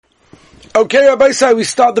Okay, Rabbi Sai, we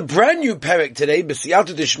start the brand new Perek today,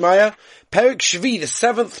 B'siyata Dishmaya, Perek Shvi, the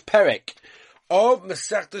 7th Perek of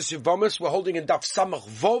Masechtas Yevamos. We're holding in Daf Samach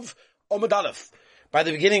Vov Omid Aleph. By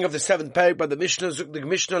the beginning of the 7th Perek, by the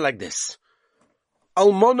Mishnah like this.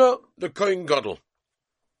 Almona the Kohen Gadol.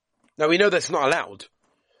 Now we know that's not allowed,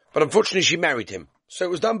 but unfortunately she married him. So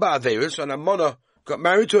it was done by Averis, and Almona got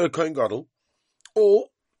married to a Kohen Gadol, or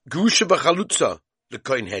Grusha B'chalutza the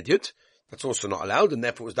Kohen Hedyot. That's also not allowed, and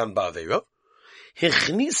therefore it was done by Avera.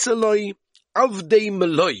 Hechnisaloi avdei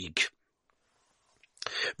meloig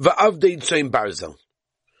va'avdei tzoim barzel.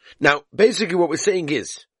 Now, basically what we're saying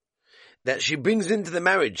is that she brings into the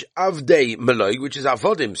marriage avdei meloig, which is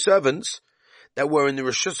avodim, servants that were in the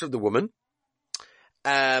reshus of the woman,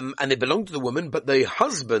 and they belong to the woman, but the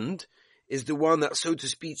husband is the one that, so to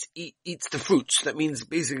speak, eats the fruits. That means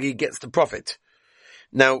basically gets the profit.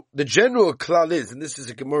 Now, the general klal is, and this is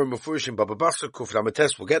a Gemara Mefurish in Baba Basra, Kuf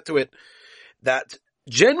Lamates, we'll get to it, that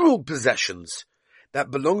general possessions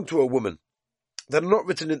that belong to a woman, that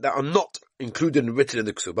are not included and written in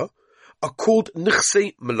the Ksuba, are called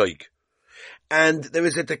Nichsei Meloig. And there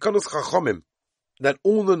is a Tekanos Chachomim, that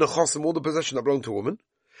all the Nechosim, all the possessions that belong to a woman,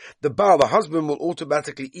 the Baal, the husband, will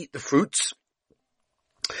automatically eat the fruits.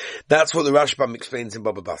 That's what the Rashbam explains in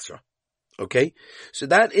Baba Basra. Okay, so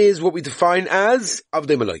that is what we define as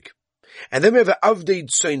Avdei Meloig. And then we have Avdei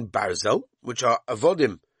Tzoin Barzel, which are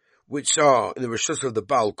Avodim, which are in the Rishus of the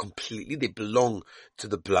Baal completely. They belong to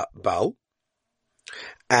the Baal.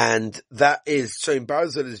 And that is, Tzoin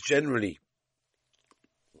Barzel is generally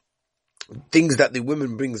things that the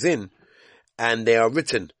woman brings in, and they are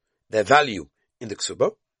written, their value, in the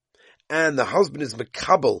Ksuba. And the husband is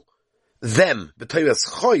Mekabel them, B'toyas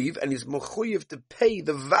Choiv, and he's Mechoyev to pay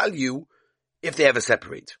the value if they ever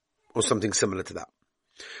separate, or something similar to that.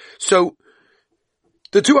 So,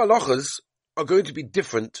 the two halachas are going to be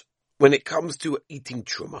different when it comes to eating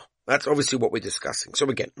truma. That's obviously what we're discussing. So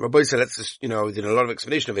again, Rabbi said, let's just, did a lot of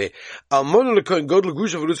explanation over here. Let's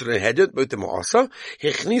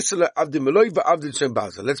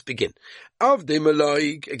begin. Avdei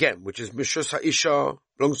Meloig, again, which is Mishus Ha'isha,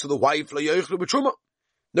 belongs to the wife,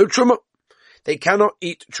 no truma. They cannot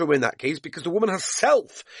eat truma in that case because the woman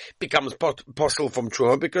herself becomes apostle from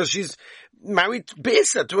truma because she's married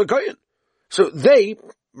Be'isa to a Kohen. So they,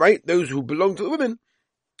 right, those who belong to the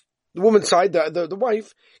woman's side, the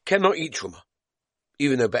wife, cannot eat truma.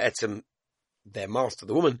 Even though Be'etzem, their master,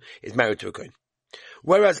 the woman, is married to a Kohen.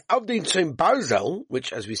 Whereas Avdei Tzoim Barzel,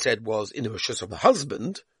 which as we said was in the reshus of the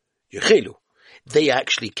husband, Yechelu, they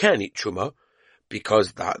actually can eat truma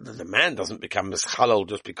because the man doesn't become mischalal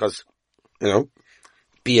just because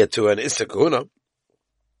beer to an Issachar.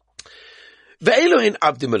 Ve'elohin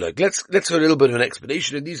Avdei Meloig. Let's have a little bit of an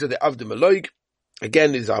explanation. And these are the Avdei Meloig.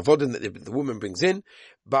 Again, these are avodim that the woman brings in,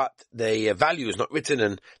 but the value is not written,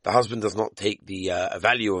 and the husband does not take the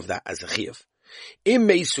value of that as a chiyuv. Im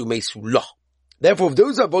meisu lo. Therefore, if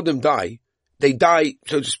those avodim die, they die,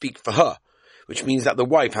 so to speak, for her, which means that the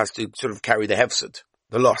wife has to sort of carry the hefsed,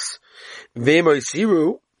 the loss.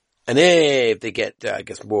 Ve'moisiru. And if they get,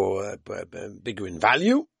 more bigger in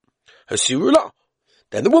value, hasirula,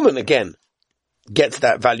 then the woman again gets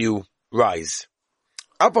that value rise.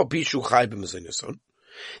 Therefore,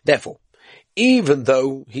 even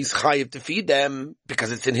though he's chayiv to feed them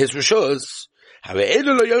because it's in his rishus, the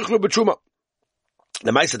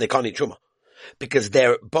Maisa they can't eat truma because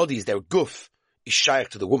their bodies, their guf, is shaykh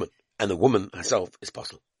to the woman, and the woman herself is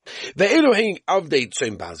possible. Ve'elohim avdei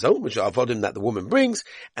tzoim barzel, which are avodim that the woman brings,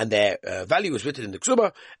 and their value is written in the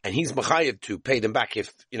ksuba, and he's mechayev to pay them back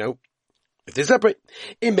if they separate.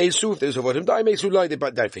 In meisu, if those avodim die, meisu lie, they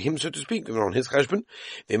die for him, so to speak, they're on his cheshbon.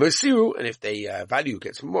 Ve'mosiru, and if the value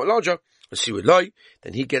gets more larger, mosiru lie,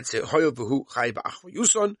 then he gets it hoyo v'hu chay ba'achva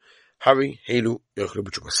yuson, hari helu yochlu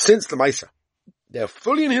b'truma. Since the Maisa, they're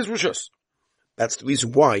fully in his rishus, that's the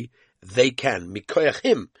reason why they can mikoyach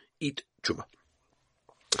him eat truma.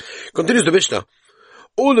 Continues the Mishnah.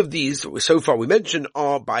 All of these, so far we mentioned,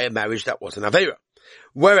 are by a marriage that was an Avera.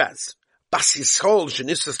 Whereas, Basishol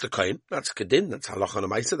Shenisas the Kohen, that's Kedin, that's Halacha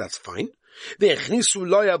Namaisa, that's fine. Ve'echnisu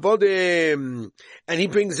lo yavodim, and he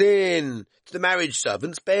brings in to the marriage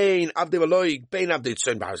servants, Bein Avdei Meloig, Bein Avdei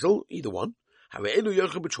Tzoin Barzel, either one. Ha've'elu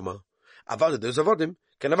yochel b'truma. Avada, those Avodim,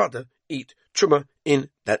 can Avada eat truma in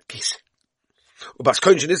that case. Ubas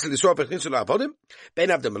Kohen Shenisas l'Yisrael ve'echnisu lo yavodim, Bein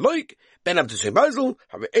Avdei Meloig, Ben Avdei Tzoim Barzel,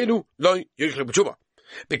 Have'elu lo yochel b'truma.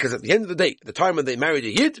 Because at the end of the day, the time when they married a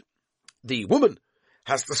Yid, the woman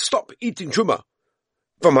has to stop eating truma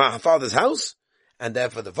from her father's house, and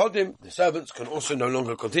therefore the vodim, the servants, can also no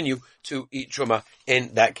longer continue to eat truma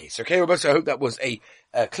in that case. Okay, Rabbi, so I hope that was a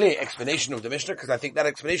clear explanation of the Mishnah, because I think that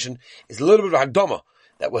explanation is a little bit of a hagdama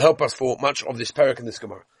that will help us for much of this parak and this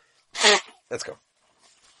Gemara. Let's go.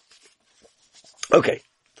 Okay.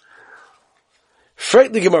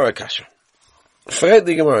 Freit the Gemara kasha.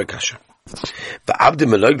 But abdim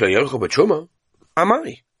melog lo yochel b'truma.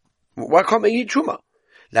 Amai. Why can't they eat truma?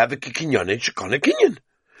 Lavik kinyanin shekana kinyan.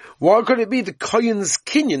 Why could it be the kohen's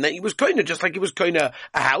kinyan that he was kohen, just like he was kohen a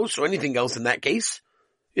house or anything else in that case?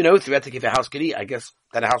 You know, theoretically, if a house could eat, I guess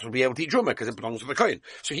that a house would be able to eat truma because it belongs to the kohen.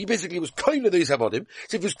 So he basically was kohen of these avodim.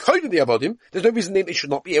 So if he was kohen of the avodim, there's no reason they should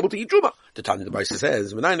not be able to eat truma. The Tanya the Brisa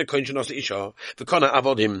says, "V'nayin kohen shenos isha v'kona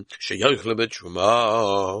avodim sheyochel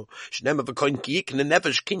b'truma shnema v'kohen ki yikne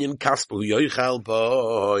nefesh kinyan kaspu yochel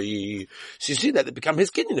boy." So you see that they become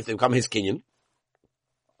his kinyan. If they become his kinyan,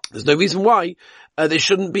 there's no reason why they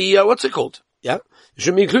shouldn't be what's it called? Yeah, they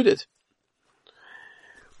shouldn't be included.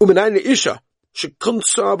 U'minayin isha.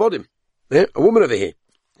 Shekunsa avodim. A woman over here,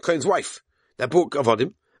 Kohen's wife, that bought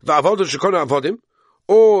avodim, va'avodim shekona avodim,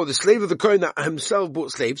 or the slave of the Kohen that himself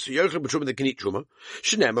bought slaves, so yochel b'truma they can eat truma.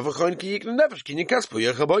 Shenem of a Kohen ki yikna nefesh kinyan kaspo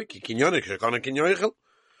yochel boy ki kinyonik shekona kinyan yochel.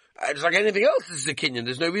 It's like anything else. This is a kinyan.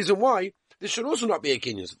 There's no reason why this should also not be a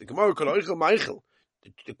kinyan. So the Gemara called oichel ma'oichel.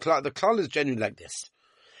 The klal is genuine like this.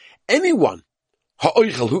 Anyone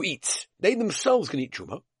ha'oichel who eats, they themselves can eat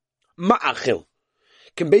truma. Ma'achil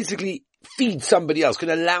can basically feed somebody else,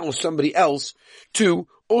 can allow somebody else to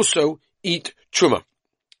also eat truma.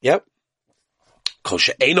 Yep.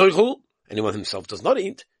 Anyone himself does not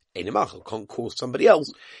eat, can't cause somebody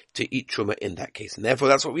else to eat truma in that case. And therefore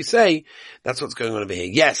that's what we say, that's what's going on over here.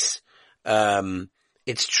 Yes,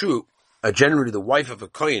 it's true, generally the wife of a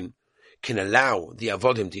kohen can allow the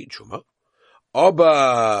avodim to eat truma.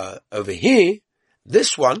 But over here,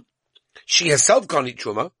 this one, she herself can't eat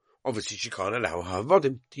truma, obviously she can't allow her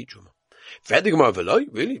avodim to eat truma.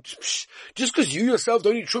 Really? Just because you yourself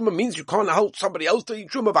don't eat truma means you can't help somebody else to eat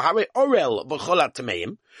truma.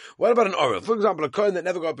 What about an orel? For example, a kohen that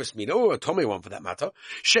never got bris milah, or a tomei one for that matter.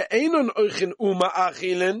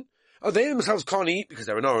 They themselves can't eat because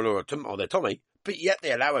they're an orel or they're tomei, but yet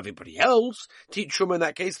they allow everybody else to eat truma in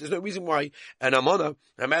that case. There's no reason why an amona,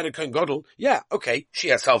 a man who can godel, yeah, okay, she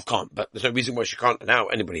herself can't, but there's no reason why she can't allow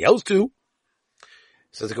anybody else to.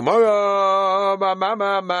 Says the Gemara,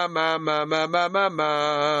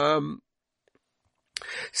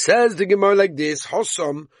 says the Gemara like this,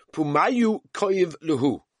 Hosam pumayu koiv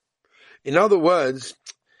luhu. In other words,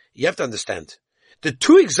 you have to understand, the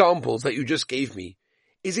two examples that you just gave me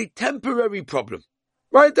is a temporary problem.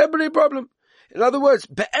 Right? Temporary problem. In other words,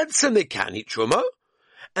 be'etzem they can eat truma,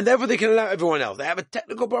 and therefore they can allow everyone else. They have a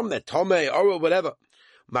technical problem, they're tomei, or whatever.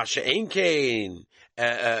 Masha Einkein,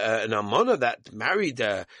 an almana that married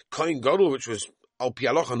a kohen gadol, which was al pi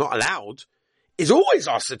halacha not allowed, is always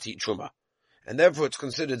asked to eat truma, and therefore it's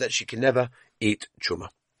considered that she can never eat truma.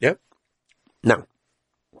 Yeah. Now,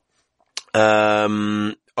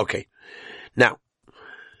 okay. Now,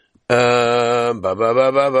 the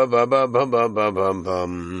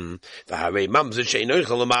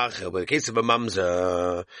case of a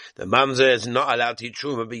mamzer, the mamzer is not allowed to eat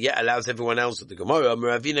truma, but yet allows everyone else at the Gemara.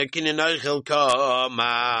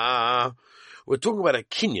 We're talking about a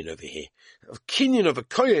kinyan over here, a kinyan of a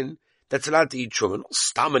kohen that's allowed to eat truma. Not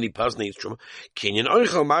stam any person eats truma. Kinyan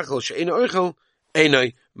oichel machel she'ein oichel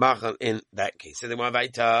einoi machel in that case. So the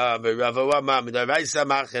Mavaita v'Ravawama midaraisa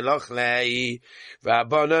machel ochlei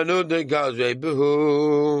Rabbanan the gazre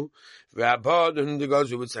behu Rabbanan the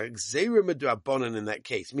gazre would say Xera midrabbanan in that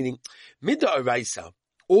case, meaning midaraisa,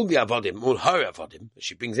 all the avodim, all her avodim that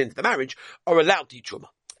she brings into the marriage are allowed to eat truma.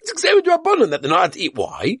 It's Xera midrabbanan that they're not allowed to eat.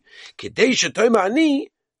 Why? Kedei shetoma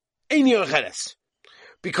ani eini ocheres.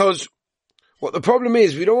 Because what the problem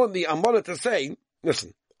is, we don't want the almana to say,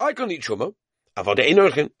 listen, I can't eat truma. Avodah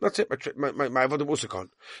einochen. That's it. My avodah also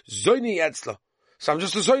can't. Zoini etzla. So I'm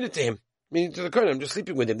just a zoina to him. Meaning to the kohen, I'm just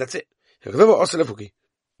sleeping with him. That's it. And therefore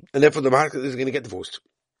the mahakah is going to get divorced.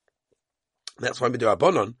 That's why we do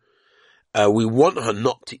Rabbanan. We want her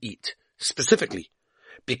not to eat specifically,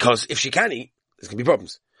 because if she can eat, there's going to be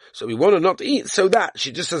problems. So we want her not to eat so that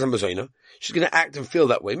she just says I'm a zoina. She's going to act and feel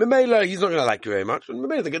that way. Memela, he's not going to like you very much. And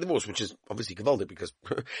Memela, they get divorced, which is obviously gavaldic because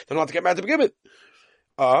they're not allowed to get married to begin with.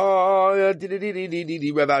 No,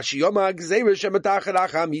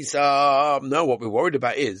 what we're worried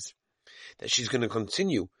about is that she's going to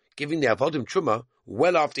continue giving the avodim truma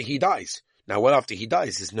well after he dies. Now, well after he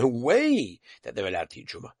dies, there's no way that they're allowed to eat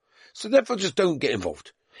truma. So therefore, just don't get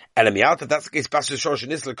involved. If that's the case,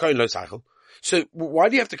 So why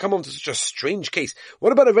do you have to come on to such a strange case?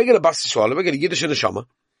 What about a regular Bas Yisrael, a regular Yiddish neshama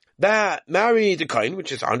that married a kohen,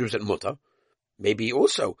 which is 100% mutter? Maybe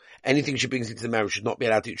also anything she brings into the marriage should not be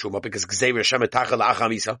allowed to eat truma because Gzeira Shem Tacha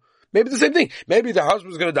La'achamisa. Maybe the same thing. Maybe the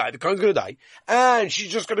husband's going to die, the kohen's going to die, and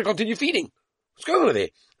she's just going to continue feeding. What's going on there?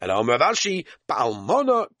 And Amar Rashi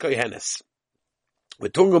Ba'almona Kohenes. We're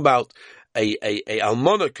talking about a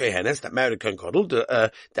almona kohenes that married a kohen gadol,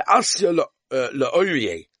 the asya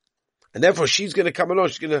le'orie, and therefore she's going to come along.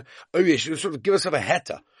 She's going to sort of give herself a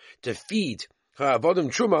heta to feed her avodim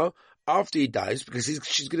truma after he dies, because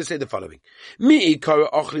she's going to say the following: Mi ikara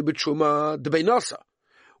achli b'truma debeinasa.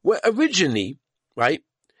 Well, originally, right,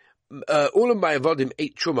 all of my avodim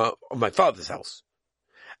ate truma of my father's house,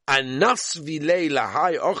 and nasvi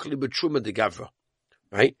lahai achli b'truma de gavra.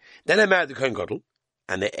 Right, then I married the kohen gadol,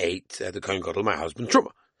 and they ate the kohen gadol, my husband,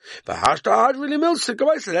 truma. But hashta really milsik.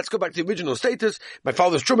 So let's go back to the original status. My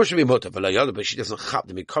father's truma should be mutter, but she doesn't chap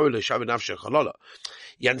the mikol shavin chalala.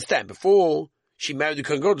 You understand? Before she married the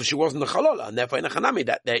kohen gadol, she wasn't a chalala, and therefore in a chanami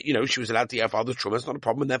that she was allowed to eat her father's truma. It's not a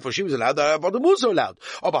problem, and therefore she was allowed. Her father was also allowed.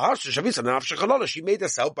 Oh, but hashta shavin nafshe chalala. She made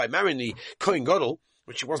herself by marrying the kohen gadol,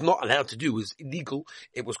 which she was not allowed to do. It was illegal.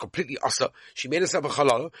 It was completely asa. She made herself a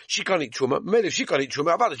halala. She can't eat truma. Maybe if she can't eat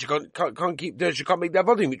truma, she can't keep there. She can't make that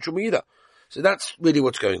body eat truma either. So that's really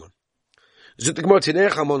what's going on. Okay,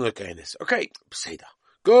 Peseda.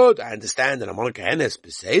 Good, I understand. And Amon Kohenes,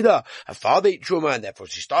 Peseda. Her father ate truma, and therefore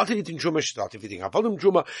she started eating truma. She started feeding her father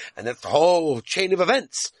truma, and that's the whole chain of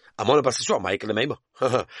events. Amon Bas Yisrael, Michael Lemema.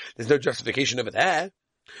 There's no justification over there.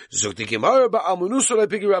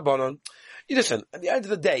 You listen, at the end of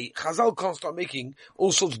the day, Chazal can't start making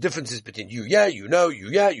all sorts of differences between you, you know,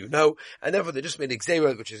 and therefore they just made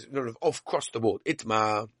Xera, which is sort of off across the board.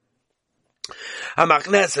 Itma.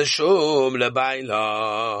 Shum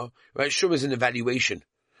lebaila. Right, Shum is an evaluation.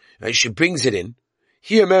 Right, she brings it in.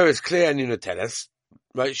 Here, Mary is clear and Teles.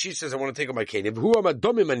 Right, she says, I want to take on my kenim. Who am I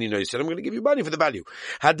domim and he said, I'm going to give you money for the value.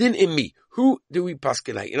 Hadin in me. Who do we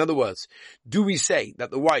paskelate? In other words, do we say that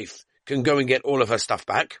the wife can go and get all of her stuff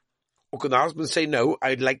back? Or can the husband say, no,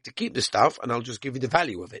 I'd like to keep the stuff and I'll just give you the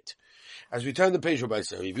value of it? As we turn the page, Rabbi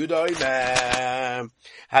says,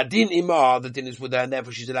 Hadin Ima, the din is with her, and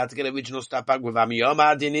therefore she's allowed to get original stuff back with Amiyam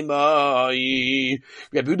Hadin Ima.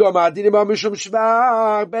 Rebuda Hadin Ima Mishum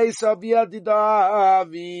Shvach, Beis Avia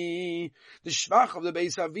Didavi. The Shvach of the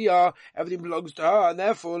Beis Avia, everything belongs to her, and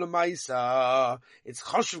therefore the Maisa. It's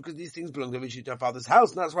choshev because these things belong to her father's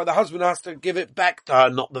house, and that's why the husband has to give it back to her,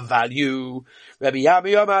 not the value. Rabbi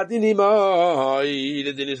Yamiyam Hadin Ima.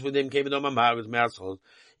 The din is with him, came in on my marriage,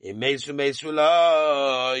 it's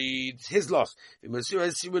his loss.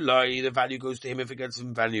 The value goes to him if it gets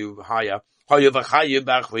some value higher. And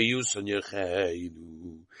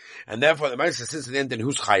therefore the Maisa says at the end, then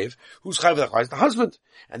who's chayiv? Who's chayiv the husband?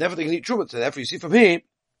 And therefore they can eat truma. So therefore you see from here,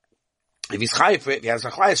 if he's chayiv for it, if he has a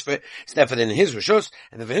chayis for it, it's therefore then in his rishos,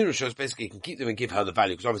 and then for his rishos basically he can keep them and give her the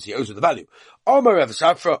value, because obviously he owes her the value. Omar Rav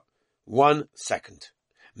Safra, 1 second.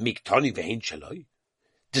 Miktani ve'hin shaloi.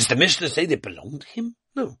 Does the Mishnah say they belong to him?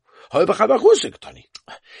 No. It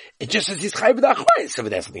just says he's chayv v'dachvayis over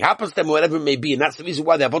there. Something happens to them, or whatever it may be, and that's the reason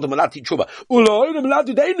why they're avodim allowed to eat truma.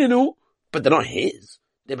 But they're not his.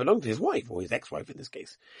 They belong to his wife, or his ex-wife in this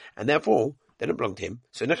case. And therefore, they don't belong to him.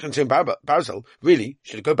 So Nechon Barzal really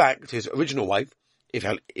should go back to his original wife,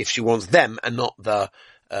 if she wants them, and not the,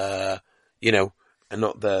 and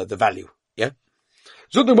not the value. Yeah?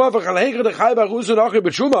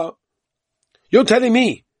 You're telling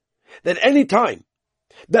me that any time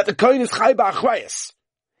that the kohen is chai ba'achrayas,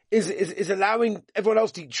 is allowing everyone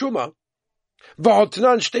else to eat truma,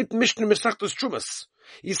 v'hotanan steht Mishnah Mesachtos Trumas,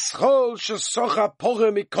 Yischol shesocha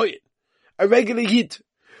poche mikoyin, a regular yid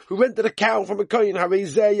who rented a cow from a kohen,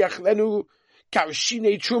 harezeh yachlenu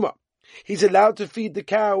karshine truma. He's allowed to feed the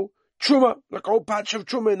cow truma, like a whole patch of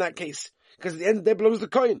truma in that case, because at the end of the day belongs to the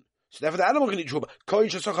kohen. So therefore the animal can eat truma. Kohen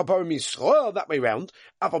shesocha poche mischoil, that way round.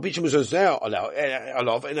 Afal pichim uzozeh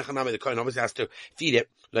alav, in a chanami the kohen obviously has to feed it.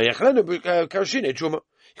 Lo yachlenu karshine truma.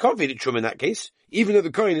 You can't feed it truma in that case. Even though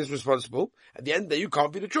the kohen is responsible, at the end of the day you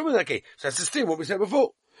can't feed it truma in that case. So that's the same what we said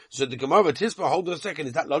before. So the Gemara Tispa, hold on a second,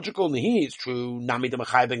 is that logical? Nahi, it's true. Nami de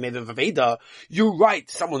Machayv Gneva Vaveda. You're right,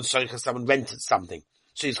 someone rented something.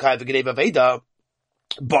 So he's Chayv Gneva Vaveda.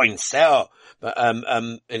 Buy and sell. But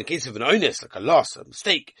in the case of an onus, like a loss, a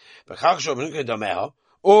mistake, but Chachshov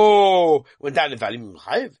went down in value.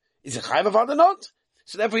 Is it Chayv Avad or not?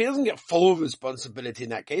 So therefore he doesn't get full responsibility in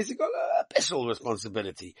that case, he got a abyssal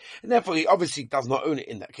responsibility. And therefore he obviously does not own it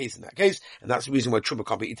in that case, and that's the reason why truma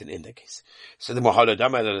can't be eaten in that case. So the Mahala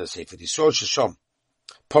Dama, let's say, for the Yisrael Shasham,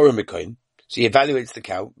 Porim Mikoin, So he evaluates the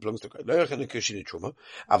cow, belongs to the Yechel Kashina Truma.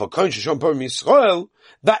 Ava Kohen Shishon Porim Yisrael,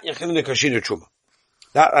 that Yechel Kashina Truma.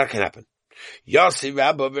 That can happen. Yossi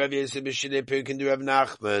Rabba Rav Yosef B'Shidei Pirkin to Rav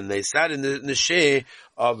Nachman. They sat in the share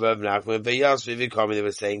of Rav Nachman. V'Yosef V'Komi. They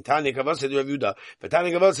were saying, Tani Kavose to Rav Yudah.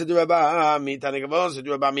 V'Tani Kavose to Rav Ami. Tani Kavose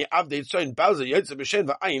to Rav Ami. Avdei Tzoyin Bauzer Yotze B'Shen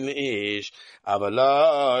V'Ayin Le'ish.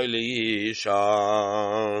 Avaloi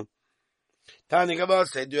Le'isha. Tani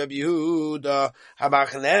Kavose to Rav Yehuda.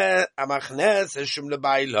 Hamachnes Shum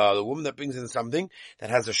Le'Baila. The woman that brings in something that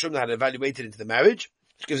has a shum that had evaluated into the marriage,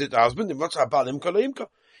 she gives it to the husband. And what's her balim kolaimka?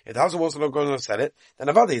 If the husband wants to go and sell it, then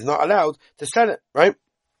Avadi is not allowed to sell it, right?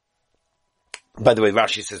 By the way,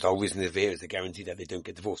 Rashi says the whole reason they're here is the guarantee that they don't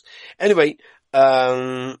get divorced. Anyway,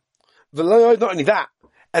 not only that,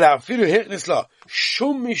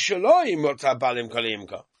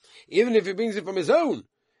 even if he brings it from his own,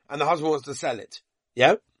 and the husband wants to sell it,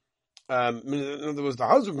 yeah? In other words, the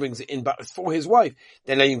husband brings it in, but it's for his wife,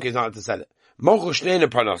 then Leim is not allowed to sell it.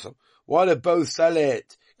 Why do both sell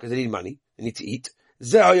it? Because they need money, they need to eat.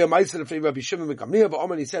 He's allowed to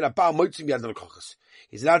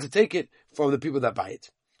take it from the people that buy it.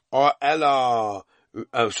 Or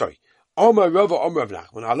Omer Rava Omer Rav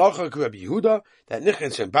Nachman. Halacha Rabbi Yehuda that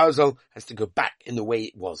Nichens and Bazel has to go back in the way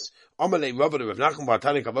it was. Omer Le Rava Rav Nachman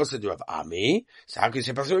Bartani Kavosa to Rav Ami. So how can you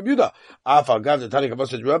say Pasuk Rabbi Yehuda? Afal Gav the Tani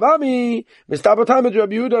Kavosa to Rav Ami. Mistaber time to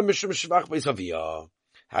Rabbi Yehuda Mishum Shvach Beisavia.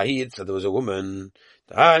 Ha'id, so there was a woman.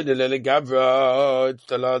 He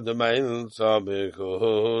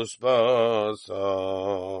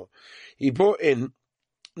brought in,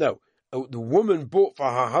 the woman bought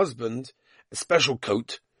for her husband a special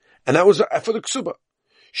coat, and that was for the ksuba.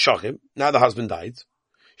 Shachim, now the husband died.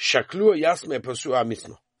 Shaklua yasme posua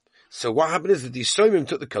misna. So what happened is that the Yisomim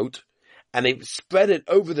took the coat, and they spread it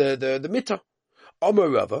over the mittah. Omer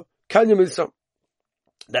Rava, kanya misna.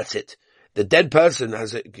 That's it. The dead person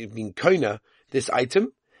has been koina this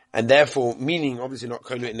item, and therefore, meaning obviously not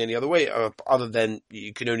koina in any other way, other than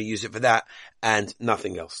you can only use it for that and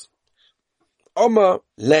nothing else. Oma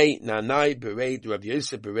lei nanai berei Rav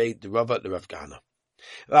Yosef berei the Rava the Rav Gana.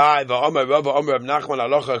 Oma Rava Oma Rav Nachman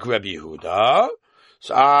alocha Rabbi Yehuda.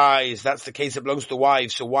 So that's the case that belongs to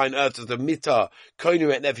wives. So why on earth does the mittah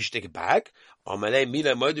koina et nefesh take it back? Oma lei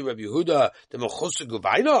mila moed Rabbi Yehuda the mechusa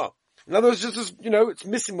guvaina. In other words, it's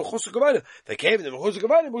missing mechusa guvaina. They came in the mechusa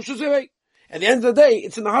guvaina mushuzei. At the end of the day,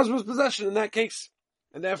 it's in the husband's possession in that case.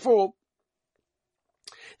 And therefore,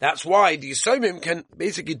 that's why the Yisomim can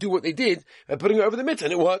basically do what they did by putting it over the mittah,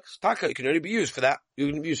 and it works. Taka, it can only be used for that.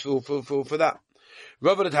 You can be used for that.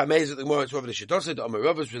 Rava the Tamez at the Gemara, it's Rava the Shetosid, on my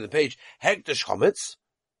Rava's from the page, Hekdesh Chometz.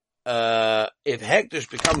 If Hekdesh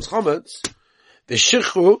becomes Chometz, the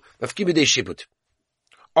Shichru, Mafkibidei Shibut.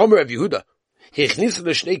 Omer Rav Yehuda. Hichnis the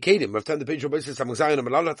Shnei Kedim. I've turned the page, Rabbi says,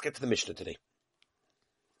 let's get to the Mishnah today.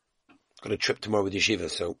 Got a trip tomorrow with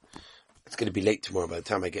Yeshiva, so it's going to be late tomorrow by the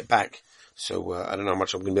time I get back. So I don't know how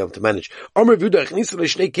much I'm going to be able to manage. So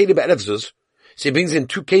he brings in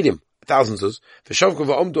 2 kedim, 1,000 zuz,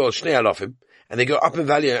 and they go up in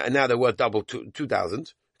value, and now they're worth double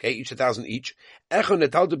 2,000. Okay, each 1,000 each.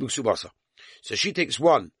 So she takes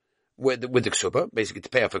one with the ksuba, basically to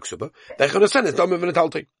pay off a ksuba.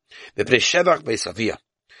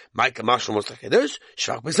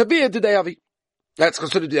 That's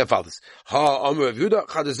considered to their fathers. Omer of Yehuda,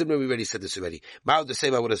 Chadazimna, we already said this already. Ma'od the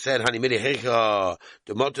same I would have said, Hani Mili Hecha,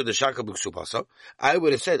 the Moto the Shaka Buksubasa. I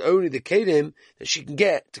would have said only the Kedim that she can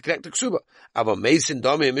get to collect the Ksuba. Ava Mason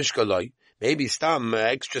Dami Mishkaloi. Maybe Stam,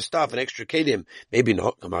 extra stuff and extra Kedim. Maybe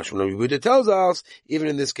not. Kamash Yehuda tells us, even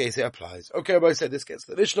in this case it applies. Okay, everybody said this gets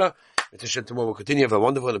the Mishnah. Tomorrow we'll continue. Have a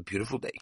wonderful and beautiful day.